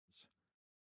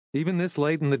Even this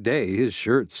late in the day, his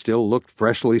shirt still looked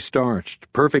freshly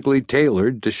starched, perfectly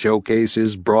tailored to showcase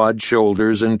his broad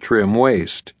shoulders and trim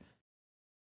waist.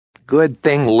 "Good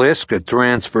thing Liska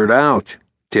transferred out,"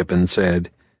 Tippin said.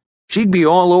 "She'd be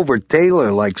all over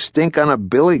Taylor like stink on a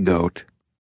billy goat."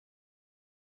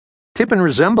 Tippin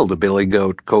resembled a billy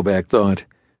goat, Kovac thought,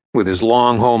 with his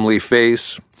long, homely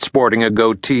face, sporting a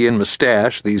goatee and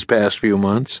mustache these past few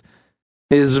months,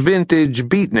 his vintage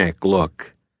beatnik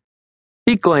look.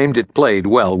 He claimed it played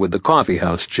well with the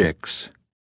coffeehouse chicks.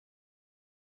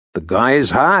 "The guy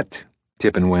is hot,"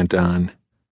 Tippin went on.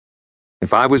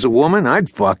 "If I was a woman,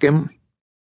 I'd fuck him."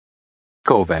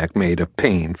 Kovac made a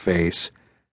pained face.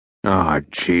 "Oh,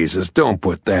 Jesus, don't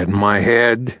put that in my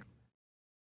head."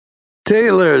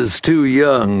 "Taylor's too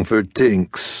young for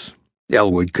Tinks,"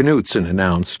 Elwood Knutson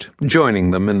announced,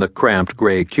 joining them in the cramped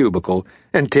gray cubicle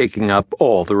and taking up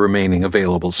all the remaining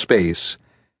available space.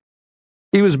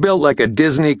 He was built like a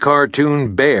Disney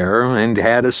cartoon bear and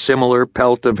had a similar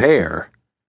pelt of hair.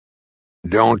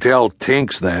 "Don't tell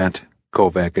Tinks that,"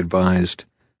 Kovac advised.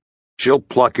 "She'll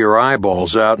pluck your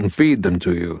eyeballs out and feed them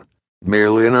to you."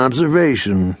 "Merely an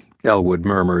observation," Elwood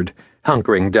murmured,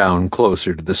 hunkering down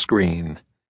closer to the screen.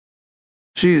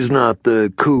 "She's not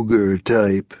the cougar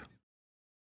type."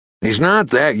 "He's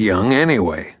not that young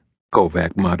anyway,"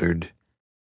 Kovac muttered.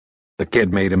 The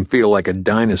kid made him feel like a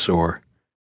dinosaur.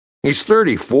 "He's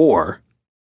 34.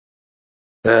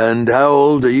 "And how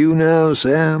old are you now,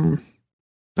 Sam?"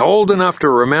 "Old enough to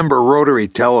remember rotary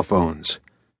telephones.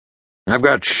 I've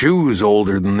got shoes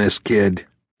older than this kid,"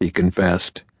 he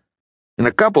confessed. "And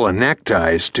a couple of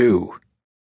neckties, too."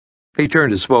 He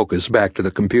turned his focus back to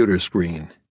the computer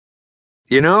screen.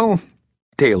 "You know,"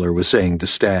 Taylor was saying to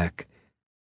Stack,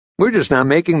 "we're just not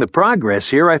making the progress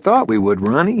here I thought we would,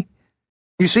 Ronnie.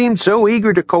 You seemed so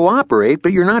eager to cooperate,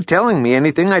 but you're not telling me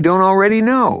anything I don't already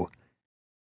know."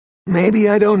 "Maybe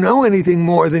I don't know anything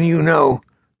more than you know,"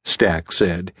 Stack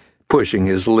said, pushing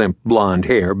his limp blonde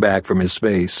hair back from his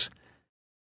face.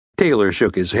 Taylor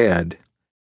shook his head.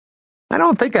 "I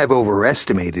don't think I've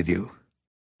overestimated you.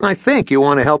 I think you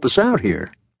want to help us out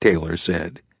here," Taylor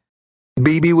said.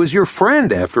 "BB was your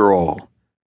friend, after all."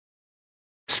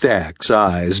 Stack's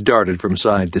eyes darted from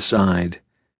side to side.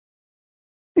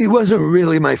 "He wasn't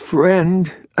really my friend.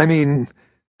 I mean,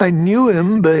 I knew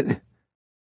him, but—"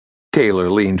 Taylor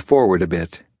leaned forward a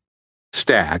bit.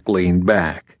 Stack leaned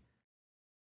back.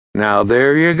 "Now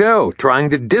there you go, trying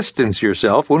to distance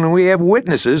yourself when we have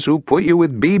witnesses who put you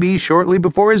with BB shortly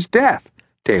before his death,"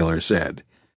 Taylor said.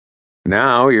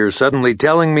 "Now you're suddenly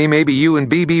telling me maybe you and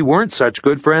BB weren't such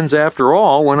good friends after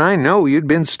all when I know you'd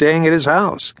been staying at his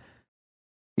house.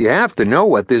 You have to know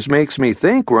what this makes me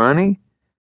think, Ronnie."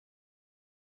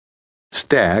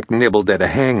 Stack nibbled at a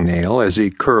hangnail as he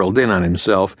curled in on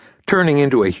himself, turning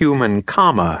into a human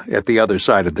comma at the other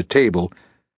side of the table,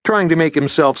 trying to make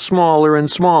himself smaller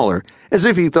and smaller, as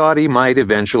if he thought he might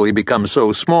eventually become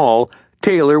so small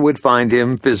Taylor would find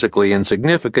him physically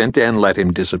insignificant and let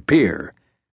him disappear.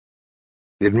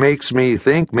 "It makes me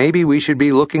think maybe we should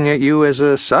be looking at you as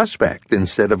a suspect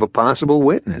instead of a possible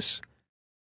witness."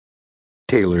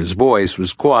 Taylor's voice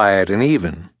was quiet and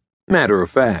even, matter of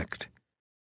fact.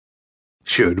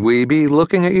 "Should we be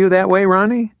looking at you that way,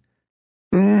 Ronnie?"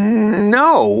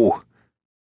 "No."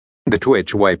 The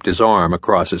twitch wiped his arm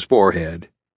across his forehead.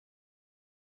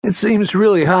 "It seems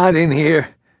really hot in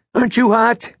here. Aren't you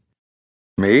hot?"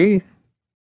 "Me?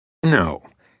 No.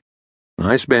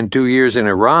 I spent 2 years in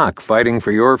Iraq fighting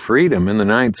for your freedom in the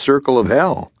 9th Circle of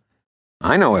Hell.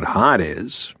 I know what hot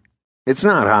is. It's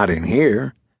not hot in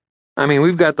here. I mean,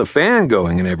 we've got the fan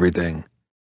going and everything."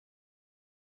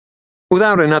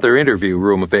 Without another interview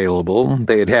room available,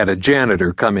 they had had a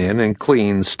janitor come in and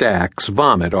clean Stack's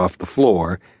vomit off the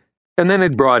floor, and then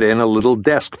had brought in a little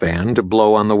desk fan to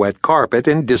blow on the wet carpet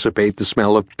and dissipate the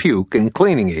smell of puke and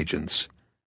cleaning agents.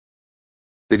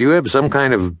 "Did you have some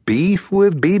kind of beef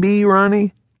with BB,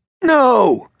 Ronnie?"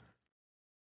 "No."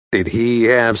 "Did he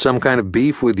have some kind of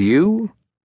beef with you?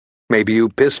 Maybe you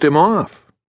pissed him off.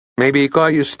 Maybe he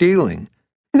caught you stealing."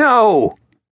 "No,"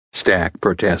 Stack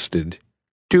protested,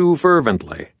 too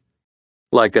fervently,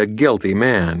 like a guilty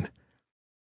man.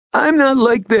 "I'm not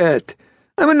like that.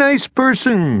 I'm a nice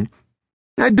person.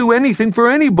 I'd do anything for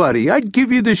anybody. I'd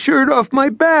give you the shirt off my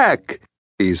back,"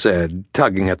 he said,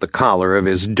 tugging at the collar of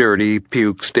his dirty,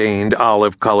 puke-stained,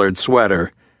 olive-colored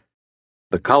sweater.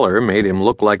 The color made him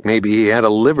look like maybe he had a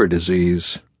liver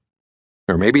disease.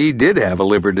 Or maybe he did have a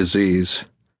liver disease.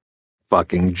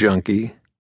 Fucking junkie.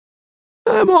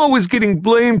 "I'm always getting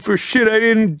blamed for shit I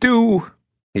didn't do,"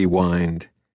 he whined.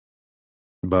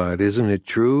 "But isn't it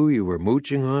true you were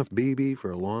mooching off BB for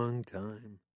a long time?"